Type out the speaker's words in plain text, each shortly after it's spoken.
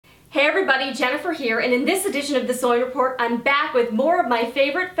everybody, Jennifer here, and in this edition of the Sewing Report, I'm back with more of my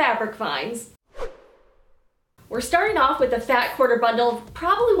favorite fabric finds. We're starting off with a fat quarter bundle,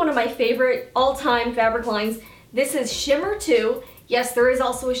 probably one of my favorite all-time fabric lines. This is Shimmer 2. Yes, there is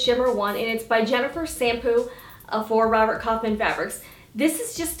also a Shimmer 1, and it's by Jennifer Sampou for Robert Kaufman Fabrics. This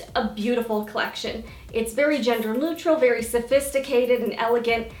is just a beautiful collection. It's very gender neutral, very sophisticated and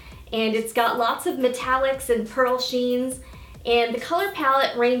elegant, and it's got lots of metallics and pearl sheens. And the color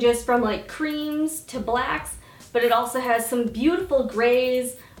palette ranges from like creams to blacks, but it also has some beautiful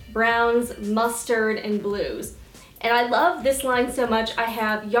grays, browns, mustard, and blues. And I love this line so much. I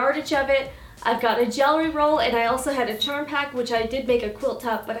have yardage of it, I've got a jelly roll, and I also had a charm pack, which I did make a quilt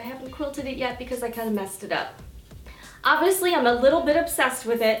top, but I haven't quilted it yet because I kind of messed it up. Obviously, I'm a little bit obsessed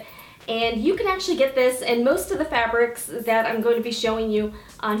with it, and you can actually get this and most of the fabrics that I'm going to be showing you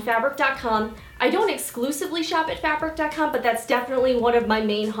on fabric.com. I don't exclusively shop at fabric.com, but that's definitely one of my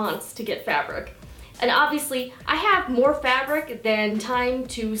main haunts to get fabric. And obviously, I have more fabric than time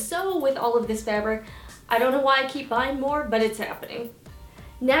to sew with all of this fabric. I don't know why I keep buying more, but it's happening.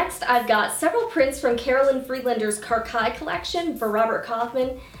 Next, I've got several prints from Carolyn Friedlander's Carkai collection for Robert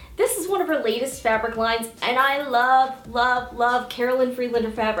Kaufman. This is one of her latest fabric lines, and I love Carolyn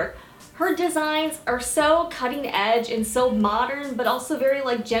Friedlander fabric. Her designs are so cutting edge and so modern, but also very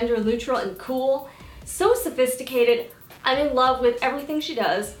like gender neutral and cool. So sophisticated. I'm in love with everything she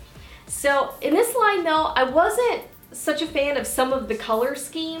does. So in this line though, I wasn't such a fan of some of the color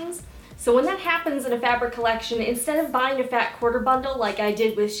schemes. So when that happens in a fabric collection, instead of buying a fat quarter bundle like I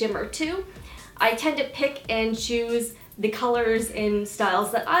did with Shimmer 2, I tend to pick and choose the colors and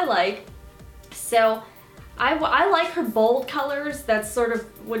styles that I like. So I like her bold colors. That's sort of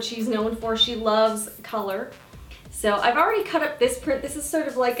what she's known for. She loves color. So I've already cut up this print. This is sort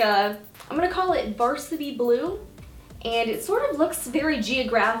of like a, I'm gonna call it varsity blue. And it sort of looks very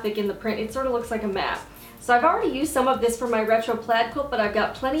geographic in the print. It sort of looks like a map. So I've already used some of this for my retro plaid quilt, but I've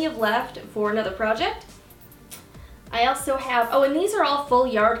got plenty of left for another project. I also have, oh, and these are all full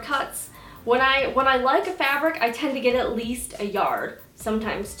yard cuts. When I like a fabric, I tend to get at least a yard,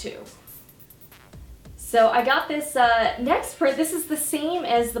 sometimes two. So I got this next print. This is the same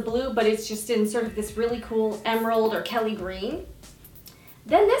as the blue, but it's just in sort of this really cool emerald or Kelly green.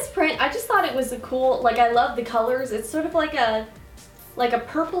 Then this print, I just thought it was a cool, like I love the colors. It's sort of like a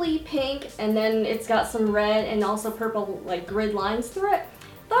purpley pink, and then it's got some red and also purple like grid lines through it.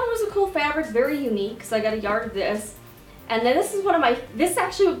 Thought it was a cool fabric, very unique, so I got a yard of this. And then this is this is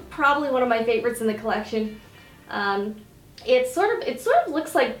actually probably one of my favorites in the collection. It sort of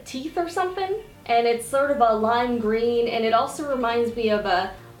looks like teeth or something, and it's sort of a lime green, and it also reminds me of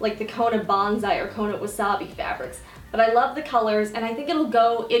like the Kona Bonsai or Kona Wasabi fabrics. But I love the colors, and I think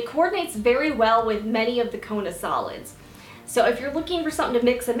it coordinates very well with many of the Kona solids. So if you're looking for something to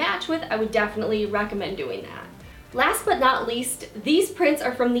mix and match with, I would definitely recommend doing that. Last but not least, these prints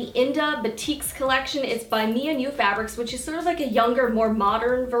are from the Indah Batiks collection. It's by Me+You Fabrics, which is sort of like a younger, more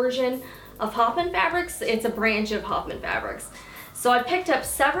modern version of Hoffman Fabrics. It's a branch of Hoffman Fabrics. So I picked up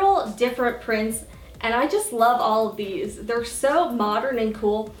several different prints, and I just love all of these. They're so modern and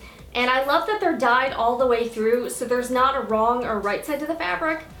cool, and I love that they're dyed all the way through, so there's not a wrong or right side to the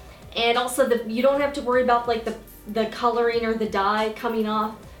fabric, and also you don't have to worry about like the coloring or the dye coming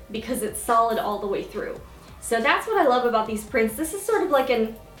off because it's solid all the way through. So that's what I love about these prints. This is sort of like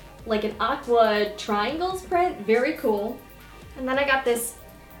an aqua triangles print, very cool. And then I got this,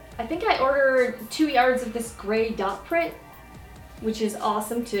 I think I ordered 2 yards of this gray dot print, which is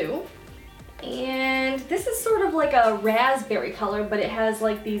awesome too. And this is sort of like a raspberry color, but it has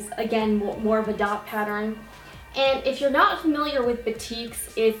like these, again, more of a dot pattern. And if you're not familiar with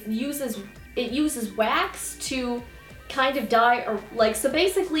Batiks, it uses wax to kind of dye, or like, so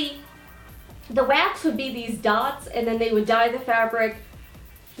basically the wax would be these dots, and then they would dye the fabric,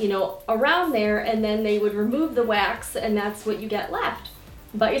 you know, around there, and then they would remove the wax, and that's what you get left.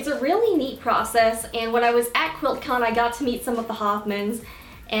 But it's a really neat process, and when I was at QuiltCon, I got to meet some of the Hoffmans,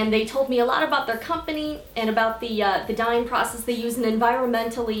 and they told me a lot about their company and about the dyeing process. They use an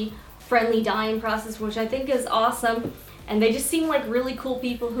environmentally friendly dyeing process, which I think is awesome, and they just seem like really cool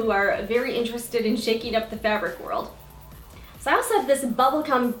people who are very interested in shaking up the fabric world. So I also have this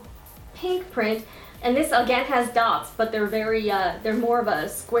Bubblegum pink print, and this again has dots, but they're they're more of a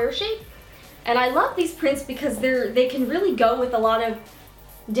square shape. And I love these prints because they can really go with a lot of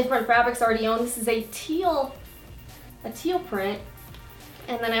different fabrics already owned. This is a teal print,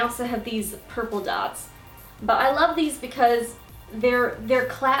 and then I also have these purple dots. But I love these because they're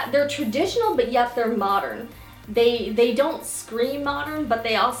traditional, but yet they're modern. They don't scream modern, but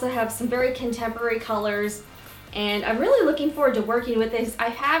they also have some very contemporary colors. and I'm really looking forward to working with this. I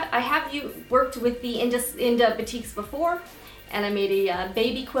have worked with the Indah Batiks before, and I made a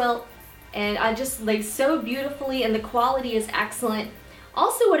baby quilt, and I just laid so beautifully, and the quality is excellent.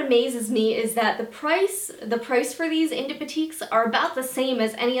 Also, what amazes me is that the price for these Indah Batiks are about the same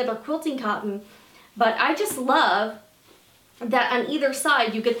as any other quilting cotton, but I just love that on either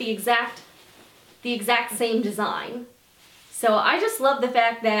side you get the exact same design. So I just love the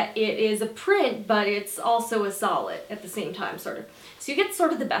fact that it is a print, but it's also a solid at the same time, sort of. So you get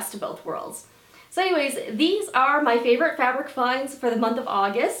sort of the best of both worlds. So anyways, these are my favorite fabric finds for the month of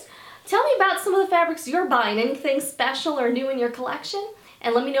August. Tell me about some of the fabrics you're buying, anything special or new in your collection,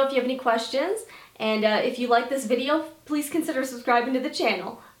 and let me know if you have any questions. And if you like this video, please consider subscribing to the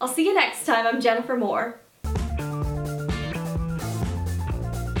channel. I'll see you next time. I'm Jennifer Moore.